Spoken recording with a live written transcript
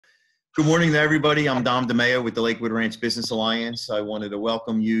Good morning to everybody. I'm Dom DeMeo with the Lakewood Ranch Business Alliance. I wanted to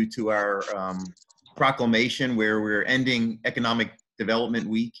welcome you to our proclamation where we're ending Economic Development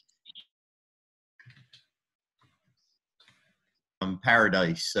Week.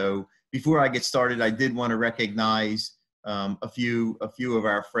 Paradise. So before I get started, I did want to recognize a few of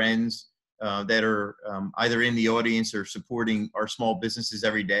our friends that are either in the audience or supporting our small businesses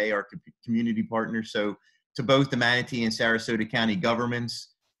every day, our community partners. So to both the Manatee and Sarasota County governments,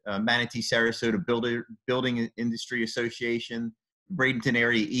 Manatee Sarasota Building Industry Association, Bradenton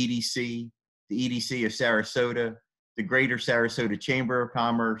Area EDC, the EDC of Sarasota, the Greater Sarasota Chamber of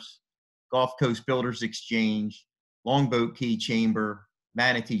Commerce, Gulf Coast Builders Exchange, Longboat Key Chamber,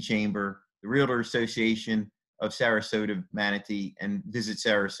 Manatee Chamber, the Realtor Association of Sarasota Manatee, and Visit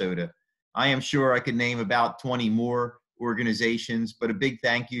Sarasota. I am sure I could name about 20 more organizations, but a big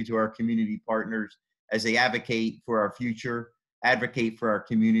thank you to our community partners as they advocate for our future, advocate for our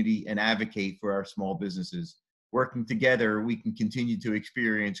community, and advocate for our small businesses. Working together, we can continue to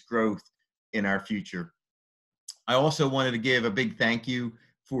experience growth in our future. I also wanted to give a big thank you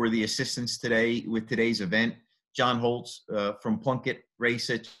for the assistance today with today's event. John Holtz from Plunkett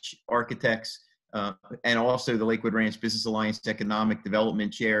Research Architects, and also the Lakewood Ranch Business Alliance Economic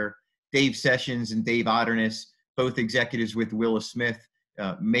Development Chair, Dave Sessions and Dave Otterness, both executives with Willis Smith,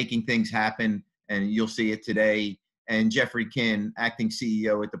 making things happen, and you'll see it today. And Jeffery Kin, acting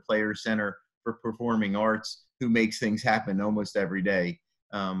CEO at the Players Center for Performing Arts, who makes things happen almost every day.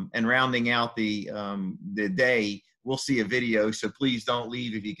 And rounding out the day, we'll see a video, so please don't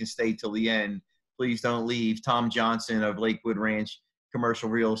leave if you can stay till the end. Please don't leave. Tom Johnson of Lakewood Ranch Commercial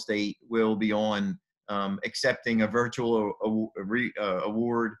Real Estate will be on accepting a virtual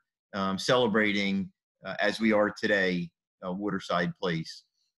award celebrating, as we are today, Waterside Place.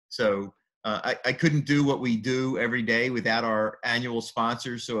 So I couldn't do what we do every day without our annual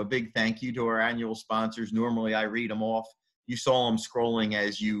sponsors. So a big thank you to our annual sponsors. Normally I read them off. You saw them scrolling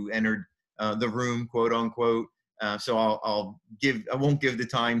as you entered the room, quote unquote. So I won't give the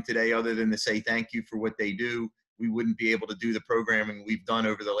time today other than to say thank you for what they do. We wouldn't be able to do the programming we've done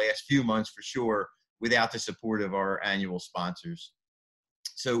over the last few months for sure without the support of our annual sponsors.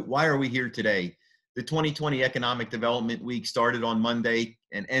 So why are we here today? The 2020 Economic Development Week started on Monday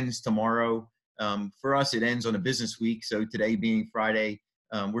and ends tomorrow. For us, it ends on a business week. So today being Friday,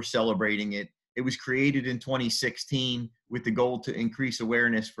 we're celebrating it. It was created in 2016 with the goal to increase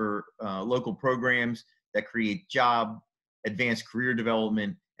awareness for local programs that create job, advance career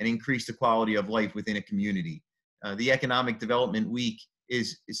development, and increase the quality of life within a community. The Economic Development Week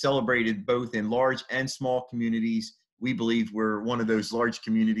is celebrated both in large and small communities. We believe we're one of those large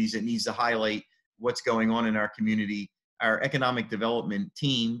communities that needs to highlight what's going on in our community. Our economic development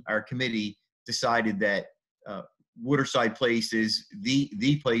team, our committee, decided that Waterside Place is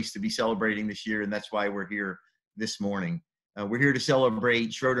the place to be celebrating this year, and that's why we're here this morning. We're here to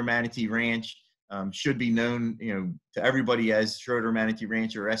celebrate Schroeder Manatee Ranch. Should be known, to everybody as Schroeder Manatee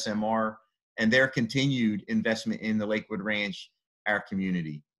Ranch or SMR, and their continued investment in the Lakewood Ranch, our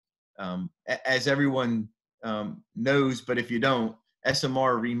community. As everyone knows, but if you don't,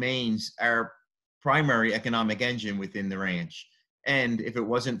 SMR remains our primary economic engine within the ranch. And if it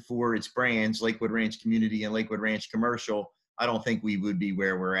wasn't for its brands, Lakewood Ranch Community and Lakewood Ranch Commercial, I don't think we would be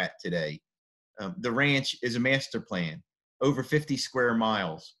where we're at today. The ranch is a master plan, over 50 square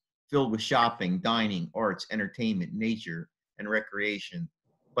miles, filled with shopping, dining, arts, entertainment, nature, and recreation.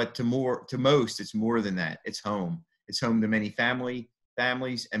 But to most, it's more than that. It's home. It's home to many families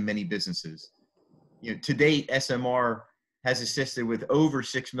and many businesses. To date, SMR has assisted with over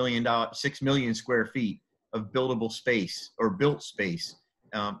 $6 million square feet of buildable space or built space,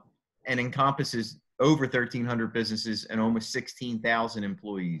 and encompasses over 1,300 businesses and almost 16,000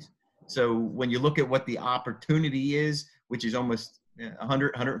 employees. So when you look at what the opportunity is, which is almost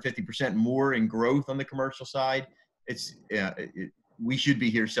 150% more in growth on the commercial side, we should be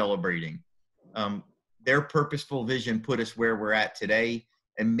here celebrating. Their purposeful vision put us where we're at today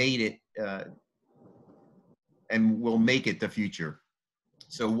and made it and will make it the future.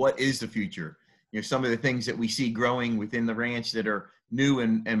 So what is the future? Some of the things that we see growing within the ranch that are new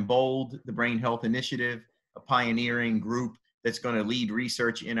and bold: the Brain Health Initiative, a pioneering group that's going to lead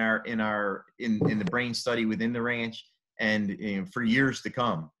research in the brain study within the ranch and for years to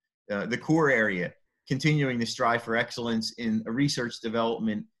come. The core area, continuing to strive for excellence in research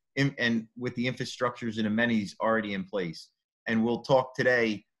development and with the infrastructures and amenities already in place. And we'll talk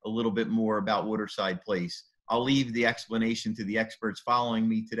today a little bit more about Waterside Place. I'll leave the explanation to the experts following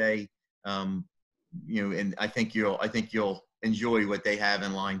me today, and I think you'll enjoy what they have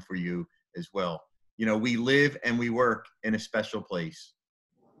in line for you as well. We live and we work in a special place.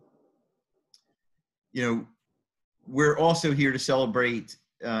 you know, we're also here to celebrate,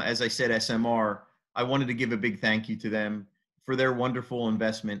 as I said, SMR. I wanted to give a big thank you to them for their wonderful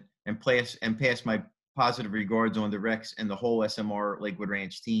investment and pass my positive regards on to Rex and the whole SMR Lakewood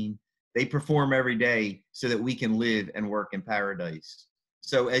Ranch team. They perform every day so that we can live and work in paradise.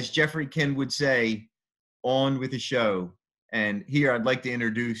 So as Jeffery Kin would say, on with the show. And here I'd like to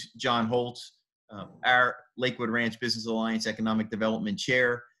introduce John Holtz, our Lakewood Ranch Business Alliance Economic Development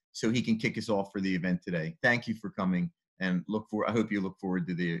Chair, so he can kick us off for the event today. Thank you for coming, and I hope you look forward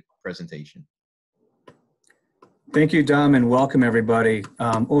to the presentation. Thank you, Dom, and welcome everybody.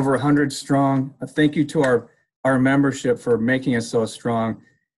 Over 100 strong. Thank you to our membership for making us so strong.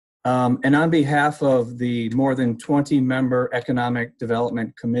 And on behalf of the more than 20-member Economic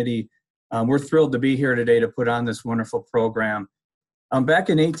Development Committee, we're thrilled to be here today to put on this wonderful program. Back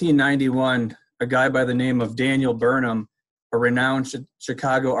in 1891, a guy by the name of Daniel Burnham, a renowned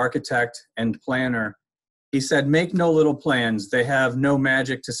Chicago architect and planner, he said, "Make no little plans. They have no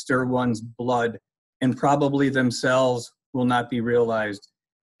magic to stir one's blood, and probably themselves will not be realized."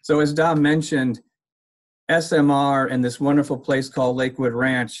 So as Dom mentioned, SMR and this wonderful place called Lakewood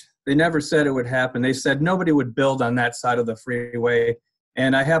Ranch, they never said it would happen. They said nobody would build on that side of the freeway.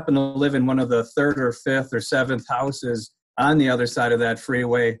 And I happen to live in one of the 3rd or 5th or 7th houses on the other side of that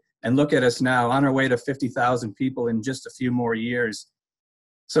freeway. And look at us now, on our way to 50,000 people in just a few more years.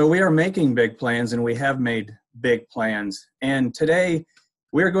 So we are making big plans, and we have made big plans. And today,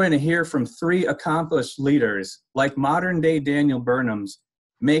 we're going to hear from 3 accomplished leaders, like modern-day Daniel Burnham's,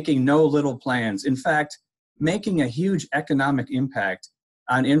 making no little plans. In fact, making a huge economic impact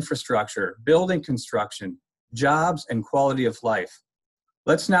on infrastructure, building construction, jobs, and quality of life.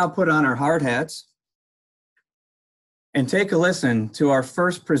 Let's now put on our hard hats and take a listen to our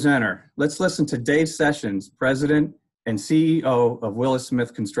first presenter. Let's listen to Dave Sessions, President and CEO of Willis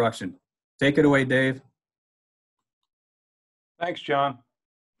Smith Construction. Take it away, Dave. Thanks, John.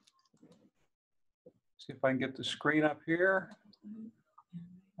 See if I can get the screen up here.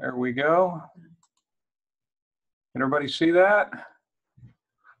 There we go. Can everybody see that?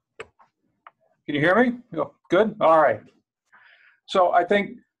 Can you hear me? Oh, good. All right. So I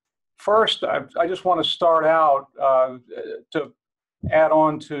think first, I just want to start out to add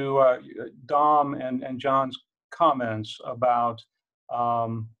on to Dom and John's comments about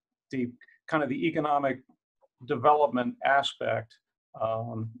the kind of the economic development aspect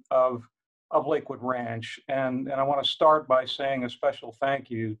of Lakewood Ranch. And I want to start by saying a special thank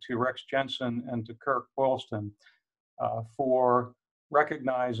you to Rex Jensen and to Kirk Boylston for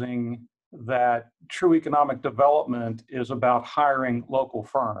recognizing that true economic development is about hiring local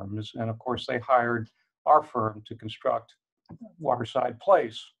firms. And of course, they hired our firm to construct Waterside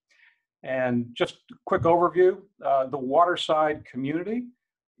Place. And just a quick overview, the Waterside community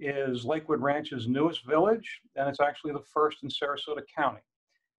is Lakewood Ranch's newest village, and it's actually the first in Sarasota County.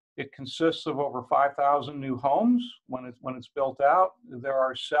 It consists of over 5,000 new homes when it's built out. There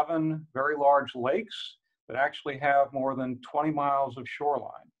are 7 very large lakes that actually have more than 20 miles of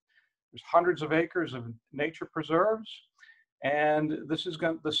shoreline. There's hundreds of acres of nature preserves, and this is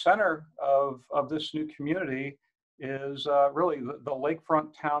the center of this new community is really the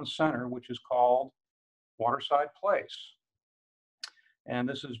lakefront town center, which is called Waterside Place. And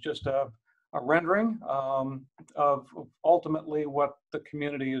this is just a rendering of ultimately what the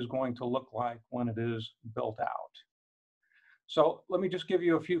community is going to look like when it is built out. So let me just give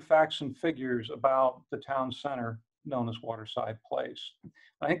you a few facts and figures about the town center known as Waterside Place.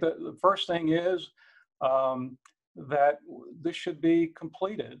 I think the first thing is that this should be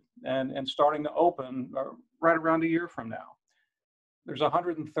completed and starting to open right around a year from now. There's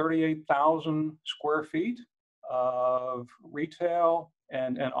 138,000 square feet of retail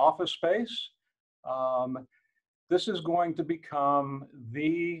and office space. This is going to become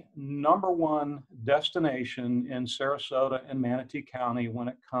the #1 destination in Sarasota and Manatee County when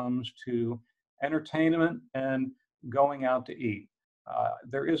it comes to entertainment and going out to eat.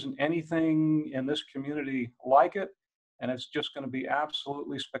 There isn't anything in this community like it, and it's just going to be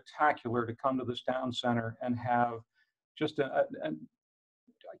absolutely spectacular to come to this town center and have just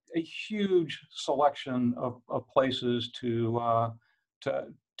a huge selection of places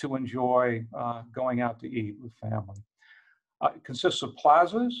to enjoy going out to eat with family. It consists of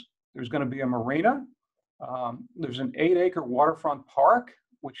plazas. There's going to be a marina. There's an 8-acre waterfront park,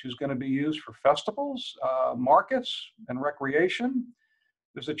 which is going to be used for festivals, markets, and recreation.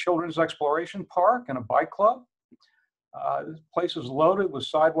 There's a children's exploration park and a bike club. This place is loaded with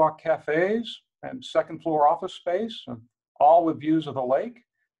sidewalk cafes and second-floor office space, all with views of the lake.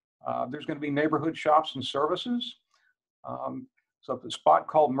 There's going to be neighborhood shops and services. So the spot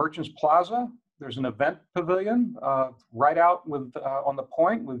called Merchants Plaza There's an event pavilion right out with on the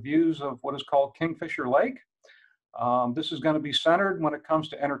point with views of what is called Kingfisher Lake. This is going to be centered when it comes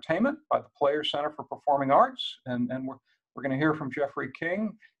to entertainment by the Players Center for Performing Arts, and we're going to hear from Jeffery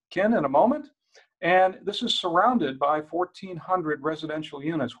Kin in a moment. And this is surrounded by 1,400 residential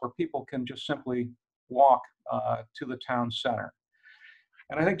units where people can just simply walk to the town center.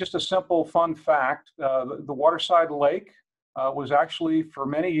 And I think just a simple fun fact, the Waterside Lake was actually for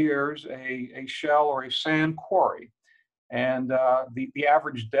many years a shell or a sand quarry. And the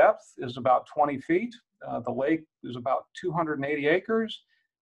average depth is about 20 feet. The lake is about 280 acres,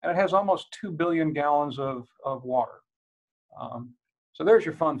 and it has almost 2 billion gallons of water. So there's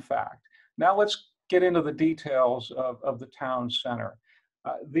your fun fact. Now let's get into the details of the town center.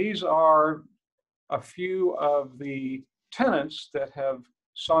 These are a few of the tenants that have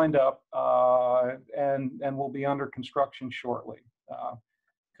signed up and will be under construction shortly,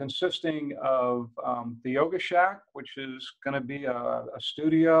 consisting of the Yoga Shack, which is going to be a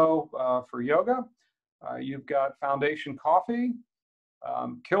studio for yoga. You've got Foundation Coffee,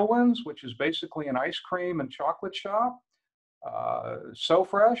 Kilwins, which is basically an ice cream and chocolate shop, So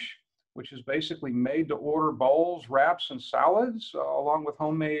Fresh, which is basically made to order bowls, wraps, and salads, along with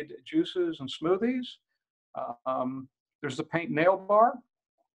homemade juices and smoothies. There's the Paint Nail Bar.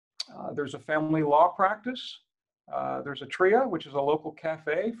 There's a family law practice. There's a Tria, which is a local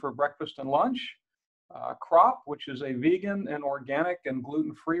cafe for breakfast and lunch. Crop, which is a vegan and organic and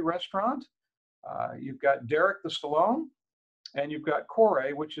gluten-free restaurant. You've got Derek the Salon, and you've got Kore,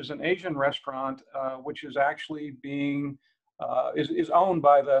 which is an Asian restaurant, which is actually being is owned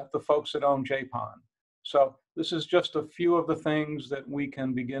by the folks that own Japon. So this is just a few of the things that we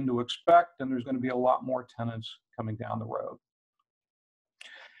can begin to expect, and there's going to be a lot more tenants coming down the road.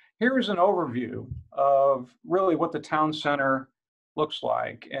 Here is an overview of really what the town center looks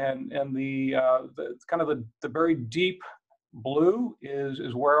like, and the kind of the very deep blue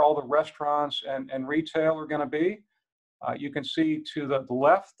is where all the restaurants and retail are going to be. You can see to the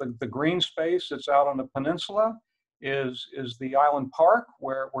left, the green space that's out on the peninsula is the Island Park,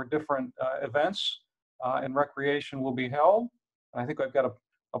 where different events and recreation will be held. I think I've got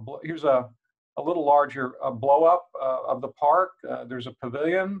here's a little larger blow up of the park. There's a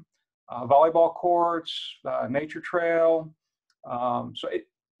pavilion, volleyball courts, nature trail. So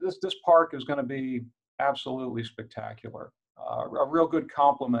this park is going to be absolutely spectacular. A real good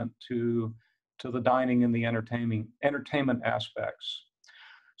complement to the dining and the entertainment aspects.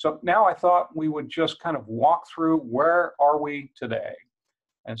 So now I thought we would just kind of walk through where are we today.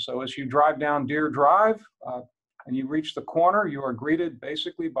 And so as you drive down Deer Drive and you reach the corner, you are greeted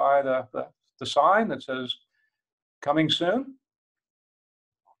basically by the sign that says coming soon.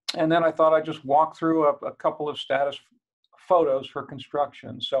 And then I thought I'd just walk through a couple of status photos for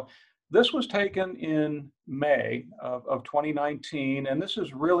construction. So this was taken in May of 2019, and this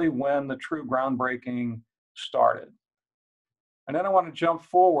is really when the true groundbreaking started. And then I want to jump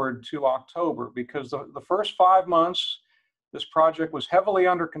forward to October, because the first 5 months, this project was heavily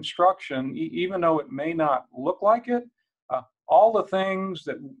under construction, even though it may not look like it. All the things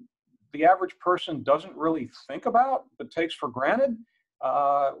that the average person doesn't really think about, but takes for granted,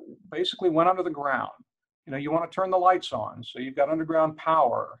 basically went under the ground. You know, you want to turn the lights on, so you've got underground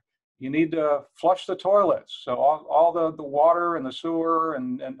power. You need to flush the toilets. So all the water and the sewer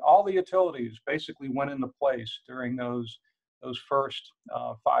and all the utilities basically went into place during those first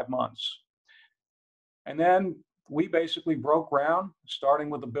 5 months. And then we basically broke ground,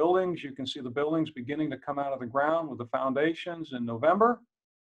 starting with the buildings. You can see the buildings beginning to come out of the ground with the foundations in November.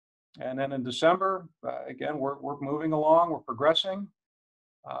 And then in December, again, we're moving along, we're progressing.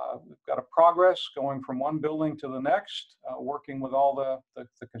 We've got a progress going from one building to the next, working with all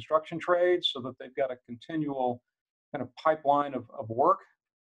the construction trades so that they've got a continual kind of pipeline of work.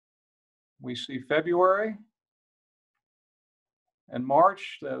 We see February and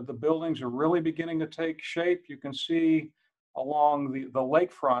March, the buildings are really beginning to take shape. You can see along the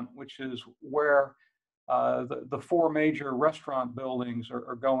lakefront, which is where the 4 major restaurant buildings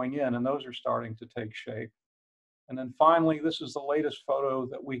are going in, and those are starting to take shape. And then finally, this is the latest photo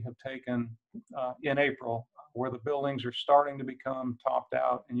that we have taken in April, where the buildings are starting to become topped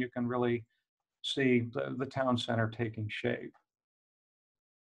out, and you can really see the town center taking shape.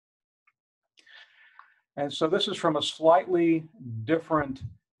 And so this is from a slightly different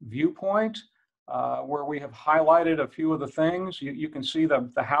viewpoint, where we have highlighted a few of the things. You can see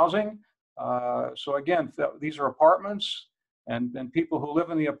the housing. So again, these are apartments. And people who live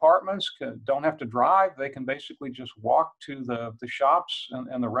in the apartments don't have to drive. They can basically just walk to the shops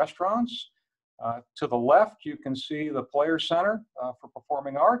and the restaurants. To the left, you can see the Players Center for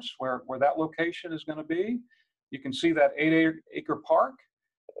Performing Arts, where that location is going to be. You can see that 8-acre park.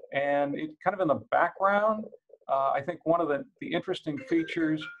 And it kind of in the background, I think one of the interesting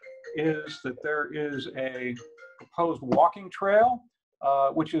features is that there is a proposed walking trail,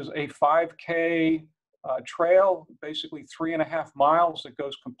 which is a 5K trail, basically 3.5 miles that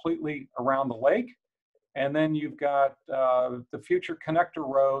goes completely around the lake. And then you've got the future connector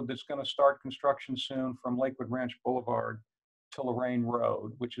road that's going to start construction soon from Lakewood Ranch Boulevard to Lorraine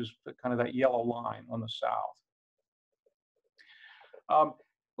Road, which is kind of that yellow line on the south.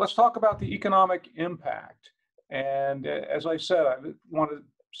 Let's talk about the economic impact. And as I said, I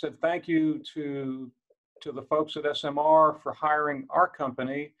said thank you to the folks at SMR for hiring our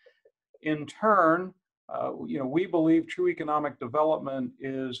company. In turn, we believe true economic development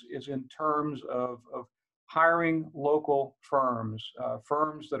is in terms of hiring local firms,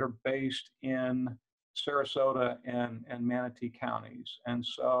 firms that are based in Sarasota and Manatee counties. And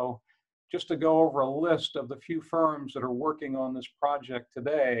so just to go over a list of the few firms that are working on this project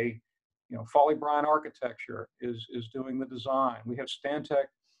today, Foley Bryan Architecture is doing the design. We have Stantec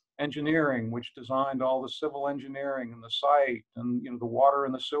Engineering, which designed all the civil engineering and the site and the water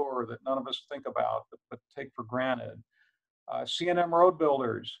and the sewer that none of us think about but take for granted. C&M Road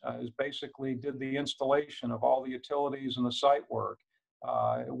Builders is basically did the installation of all the utilities and the site work.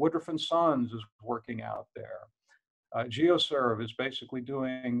 Woodruff & Sons is working out there. GeoServe is basically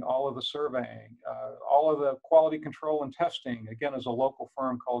doing all of the surveying, all of the quality control and testing, again, is a local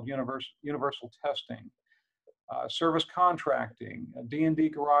firm called Universal Testing. Service Contracting, D&D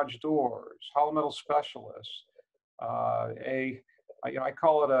Garage Doors, Hollow Metal Specialists, I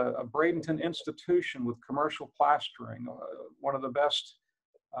call it a Bradenton institution with commercial plastering, one of the best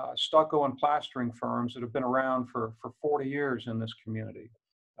stucco and plastering firms that have been around for 40 years in this community.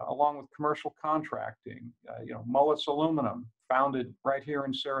 Along with commercial contracting, Mullets Aluminum, founded right here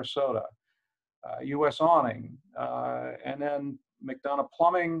in Sarasota, U.S. Awning, and then McDonough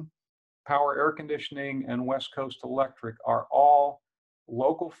Plumbing, Power Air Conditioning, and West Coast Electric are all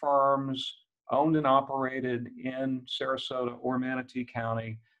local firms owned and operated in Sarasota or Manatee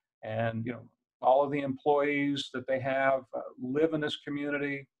County. And, all of the employees that they have live in this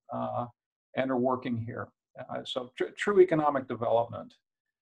community and are working here. So true economic development.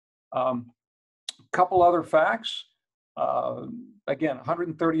 Couple other facts. Again,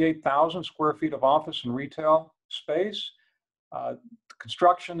 138,000 square feet of office and retail space.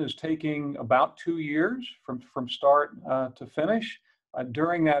 Construction is taking about 2 years from start to finish.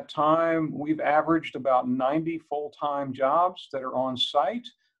 During that time, we've averaged about 90 full-time jobs that are on site,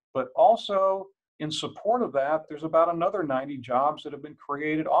 but also in support of that, there's about another 90 jobs that have been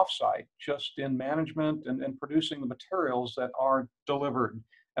created off-site, just in management and producing the materials that are delivered.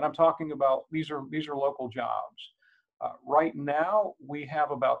 And I'm talking about, these are local jobs. Right now, we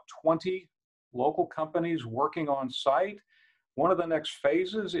have about 20 local companies working on site. One of the next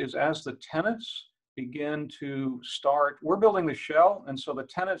phases is as the tenants begin to start, we're building the shell, and so the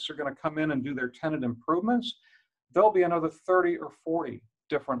tenants are going to come in and do their tenant improvements. There'll be another 30 or 40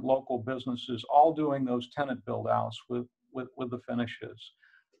 different local businesses all doing those tenant build outs with the finishes.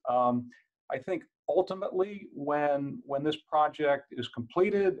 I think ultimately when this project is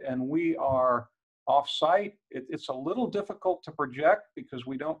completed and we are off-site, it's a little difficult to project because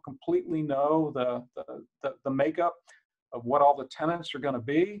we don't completely know the makeup of what all the tenants are going to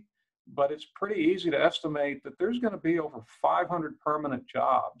be, but it's pretty easy to estimate that there's going to be over 500 permanent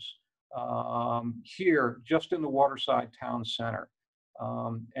jobs here just in the Waterside Town Center.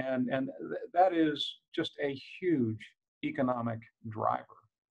 And that is just a huge economic driver.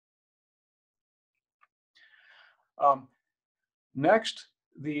 Next,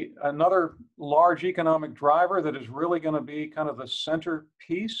 another large economic driver that is really going to be kind of the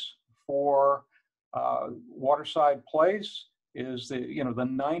centerpiece for Waterside Place is the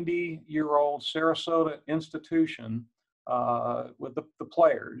 90-year-old Sarasota institution with the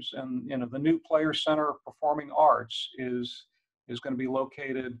Players, and the new Players Center of Performing Arts is going to be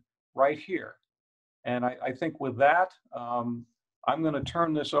located right here. And I think with that, I'm going to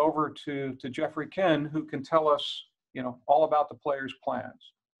turn this over to Jeffery Kin, who can tell us all about the Players'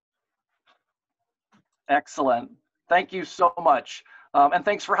 plans. Excellent. Thank you so much. And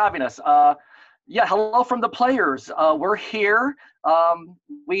thanks for having us. Yeah, hello from the Players. We're here.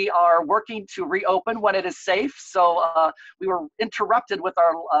 We are working to reopen when it is safe. So we were interrupted with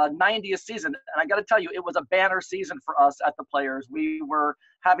our 90th season. And I got to tell you, it was a banner season for us at the Players. We were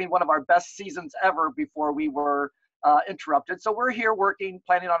having one of our best seasons ever before we were interrupted. So we're here working,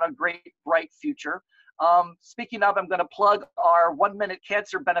 planning on a great, bright future. Speaking of, I'm going to plug our 1-minute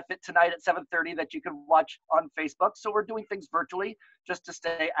cancer benefit tonight at 7:30 that you can watch on Facebook. So we're doing things virtually just to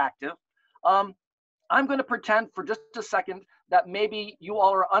stay active. I'm going to pretend for just a second that maybe you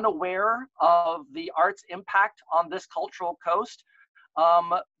all are unaware of the arts impact on this cultural coast.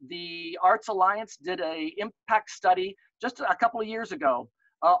 The Arts Alliance did an impact study just a couple of years ago.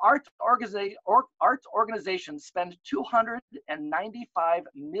 Arts organizations spend $295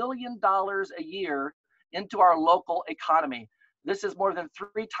 million a year into our local economy. This is more than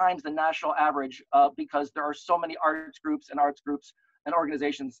 3 times the national average because there are so many arts groups and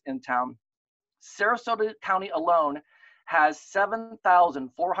organizations in town. Sarasota County alone has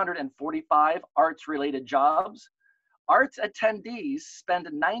 7,445 arts-related jobs. Arts attendees spend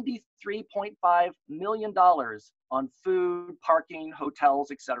 $93.5 million on food, parking,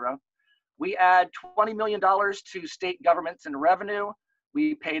 hotels, etc. We add $20 million to state governments in revenue.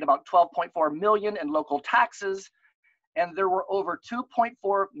 We paid about $12.4 million in local taxes, and there were over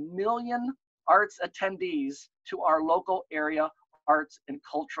 2.4 million arts attendees to our local area arts and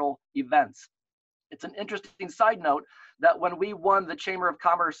cultural events. It's an interesting side note that when we won the Chamber of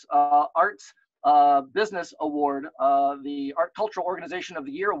Commerce Arts Business Award, the Art Cultural Organization of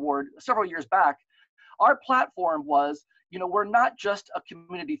the Year Award several years back, our platform was, we're not just a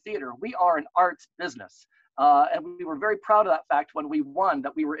community theater, we are an arts business. And we were very proud of that fact when we won,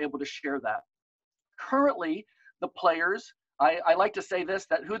 that we were able to share that. Currently, the players, I like to say this,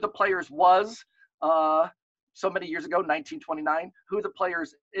 that who the players was so many years ago, 1929, who the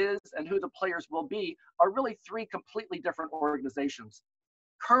players is and who the players will be are really 3 completely different organizations.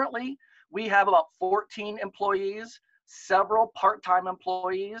 Currently, we have about 14 employees, several part-time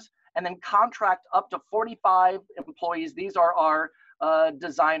employees, and then contract up to 45 employees. These are our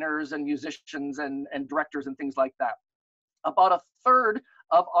designers and musicians and directors and things like that. About 1/3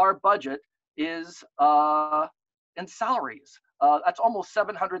 of our budget is in salaries. That's almost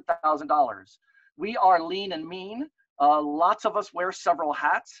 $700,000. We are lean and mean. Lots of us wear several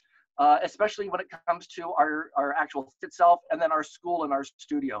hats, especially when it comes to our actual itself, and then our school and our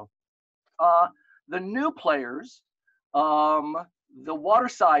studio. The new players, the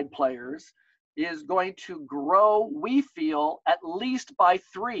Waterside players, is going to grow, we feel, at least by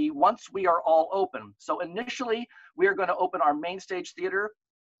 3 once we are all open. So initially, we are going to open our main stage theater.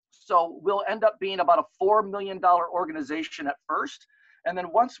 So we'll end up being about a $4 million organization at first. And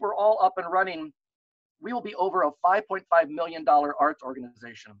then once we're all up and running, we will be over a $5.5 million arts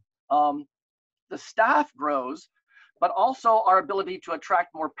organization. The staff grows, but also our ability to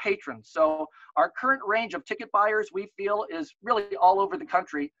attract more patrons. So our current range of ticket buyers, we feel, is really all over the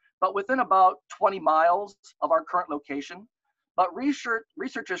country, but within about 20 miles of our current location. But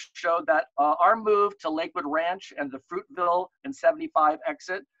researchers showed that our move to Lakewood Ranch and the Fruitville and 75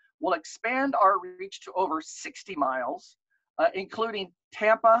 exit will expand our reach to over 60 miles, including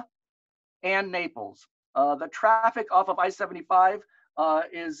Tampa and Naples. The traffic off of I-75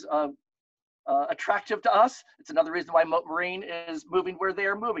 is attractive to us. It's another reason why Moat Marine is moving where they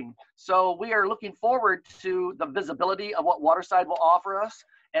are moving. So we are looking forward to the visibility of what Waterside will offer us,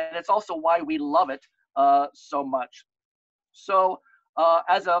 and it's also why we love it so much. So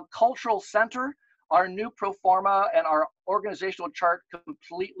as a cultural center, our new pro forma and our organizational chart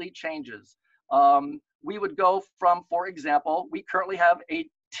completely changes. We would go from, for example, we currently have a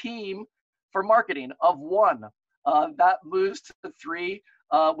team for marketing of 1. That moves to 3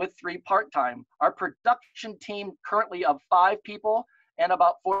 with 3 part-time. Our production team currently of 5 people and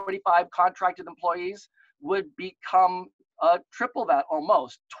about 45 contracted employees would become triple that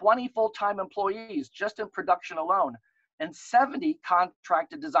almost, 20 full-time employees just in production alone, and 70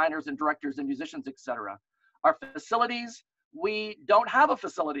 contracted designers and directors and musicians, etc. Our facilities, we don't have a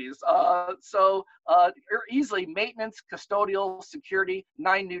facilities. So easily maintenance, custodial, security,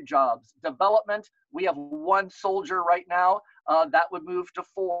 9 new jobs. Development, we have 1 soldier right now. That would move to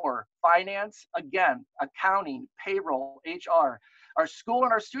 4. Finance, again, accounting, payroll, HR. Our school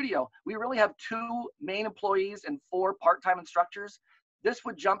and our studio, we really have 2 main employees and 4 part-time instructors. This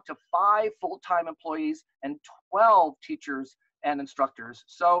would jump to 5 full-time employees and 12 teachers and instructors.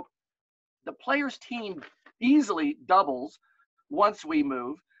 So the players team easily doubles once we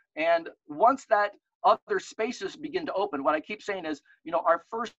move. And once that other spaces begin to open, what I keep saying is, our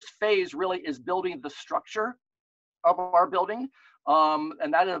first phase really is building the structure of our building.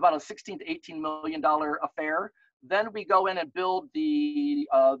 And that is about a $16 to $18 million affair. Then we go in and build the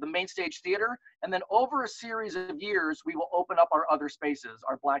main stage theater. And then over a series of years, we will open up our other spaces,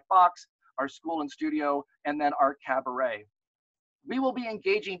 our black box, our school and studio, and then our cabaret. We will be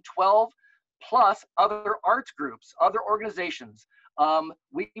engaging 12 plus other arts groups, other organizations.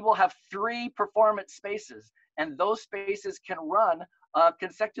 we will have 3 performance spaces, and those spaces can run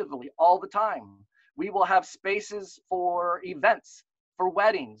consecutively all the time. We will have spaces for events, for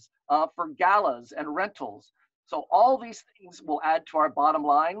weddings, for galas and rentals. So all these things will add to our bottom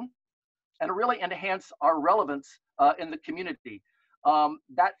line and really enhance our relevance in the community.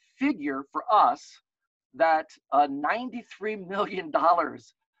 That figure for us, that $93 million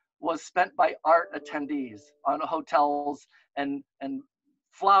was spent by art attendees on hotels and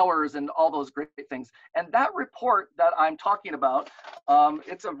flowers and all those great things. And that report that I'm talking about,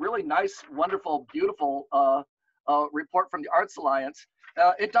 it's a really nice, wonderful, beautiful report from the Arts Alliance.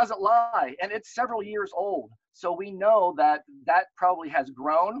 It doesn't lie, and it's several years old. So we know that that probably has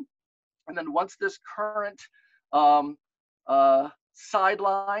grown. And then once this current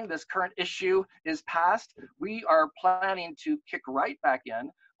sideline, this current issue is passed, we are planning to kick right back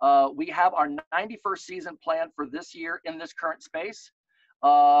in. We have our 91st season planned for this year in this current space.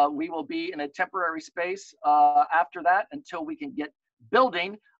 We will be in a temporary space after that until we can get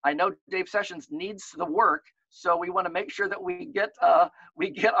building. I know Dave Sessions needs the work, so we want to make sure that we get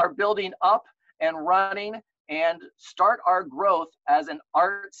our building up and running and start our growth as an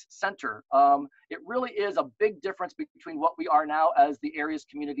arts center. It really is a big difference between what we are now as the area's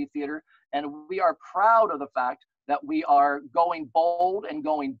community theater, and we are proud of the fact that we are going bold and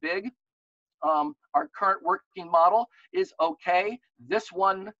going big. Our current working model is okay. This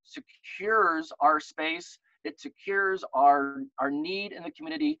one secures our space. It secures our need in the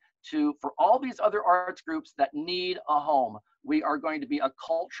community for all these other arts groups that need a home. We are going to be a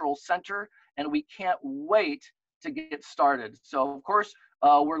cultural center, and we can't wait to get started. So of course,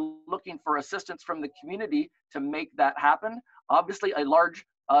 we're looking for assistance from the community to make that happen. Obviously, a large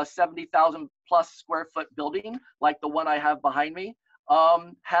 70,000 plus square foot building like the one I have behind me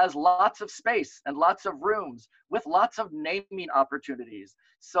has lots of space and lots of rooms with lots of naming opportunities.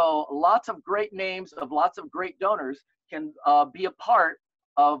 So lots of great names of lots of great donors can be a part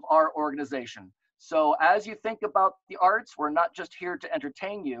of our organization. So as you think about the arts, we're not just here to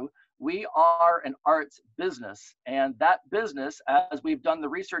entertain you. We are an arts business, and that business, as we've done the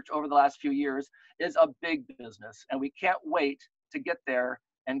research over the last few years, is a big business, and we can't wait to get there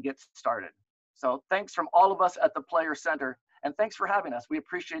and get started. So thanks from all of us at the Player Center, and thanks for having us. We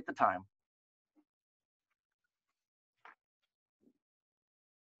appreciate the time.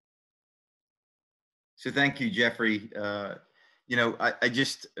 So thank you, Jeffrey. You know,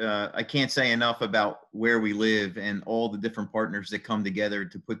 I can't say enough about where we live and all the different partners that come together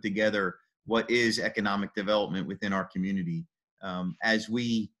to put together what is economic development within our community. As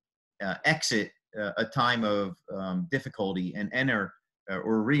we exit a time of difficulty and enter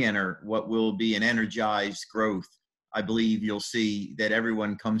or re-enter what will be an energized growth, I believe you'll see that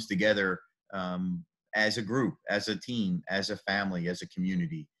everyone comes together as a group, as a team, as a family, as a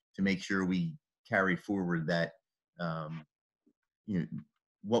community to make sure we carry forward that you know,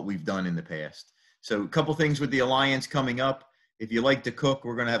 what we've done in the past. So a couple things with the Alliance coming up. If you like to cook,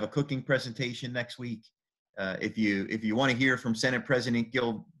 we're going to have a cooking presentation next week. If you want to hear from Senate President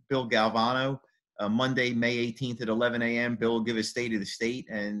Bill Galvano, Monday, May 18th at 11 a.m., Bill will give a state of the state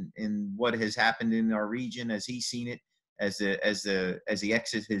and what has happened in our region as he's seen it as he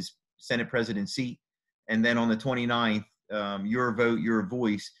exits his Senate President seat. And then on the 29th, Your Vote, Your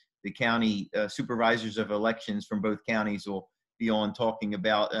Voice, the county supervisors of elections from both counties will be on talking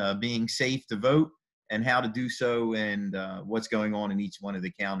about being safe to vote and how to do so and what's going on in each one of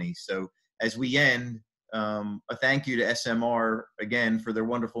the counties. So as we end, a thank you to SMR again for their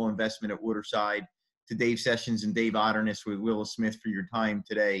wonderful investment at Waterside, to Dave Sessions and Dave Otterness with Willis Smith for your time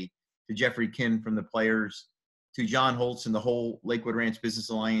today, to Jeffery Kin from the Players, to John Holtz and the whole Lakewood Ranch Business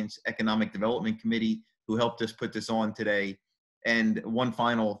Alliance Economic Development Committee who helped us put this on today. And one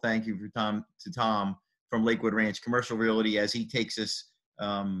final thank you to Tom from Lakewood Ranch Commercial Realty as he takes us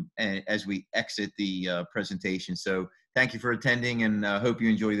as we exit the presentation. So thank you for attending and hope you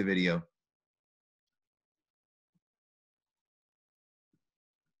enjoy the video.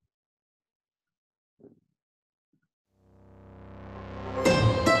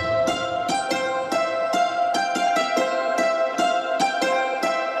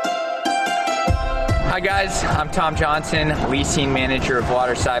 Hi guys, I'm Tom Johnson, leasing manager of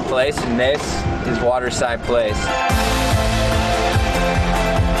Waterside Place, and this is Waterside Place.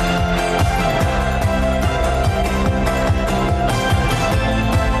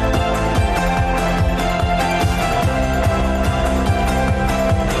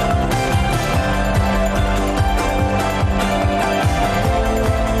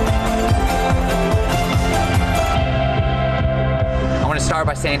 I want to start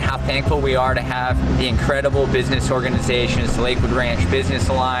by saying how thankful we are to have the incredible business organizations, the Lakewood Ranch Business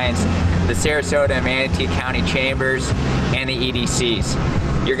Alliance, the Sarasota and Manatee County Chambers, and the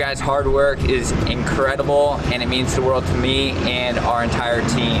EDCs. Your guys' hard work is incredible, and it means the world to me and our entire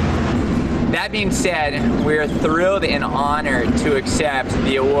team. That being said, we're thrilled and honored to accept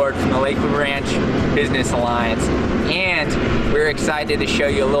the award from the Lakewood Ranch Business Alliance, and we're excited to show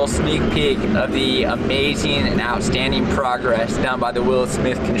you a little sneak peek of the amazing and outstanding progress done by the Willis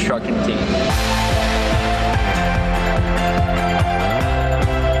Smith Construction team.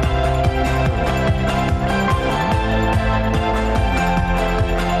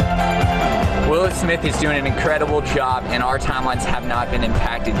 Willis Smith is doing an incredible job, and our timelines have not been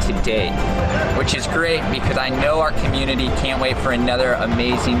impacted to date, which is great because I know our community can't wait for another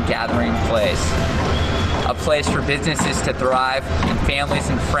amazing gathering place. A place for businesses to thrive and families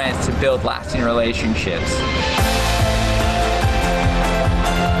and friends to build lasting relationships.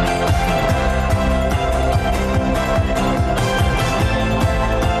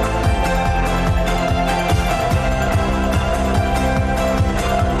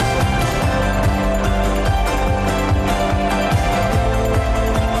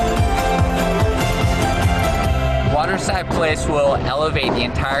 Waterside Place will elevate the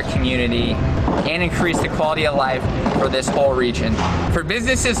entire community and increase the quality of life for this whole region. For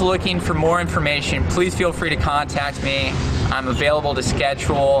businesses looking for more information, please feel free to contact me. I'm available to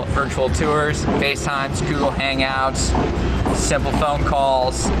schedule virtual tours, FaceTimes, Google Hangouts, simple phone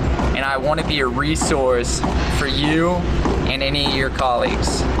calls, and I want to be a resource for you and any of your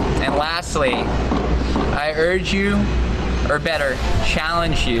colleagues. And lastly, I urge you, or better,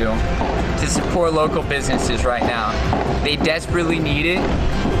 challenge you to support local businesses right now. They desperately need it,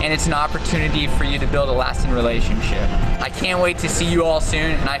 and it's an opportunity for you to build a lasting relationship. I can't wait to see you all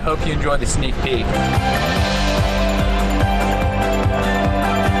soon, and I hope you enjoy the sneak peek.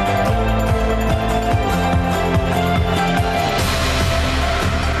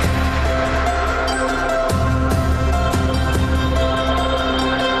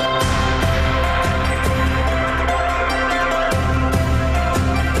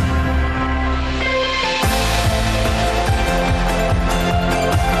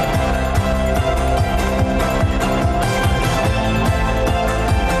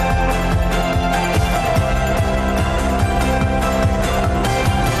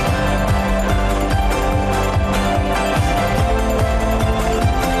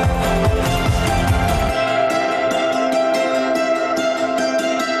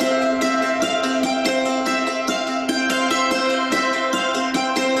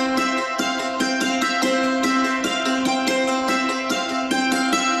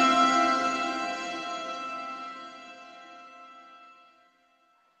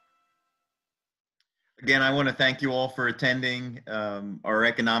 Again, I want to thank you all for attending our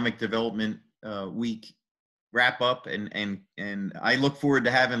Economic Development Week wrap up, and I look forward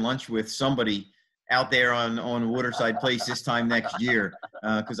to having lunch with somebody out there on Waterside Place this time next year,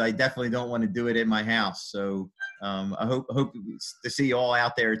 because I definitely don't want to do it at my house. So I hope to see you all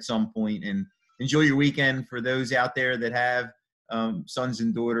out there at some point, and enjoy your weekend. For those out there that have sons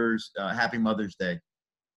and daughters, happy Mother's Day.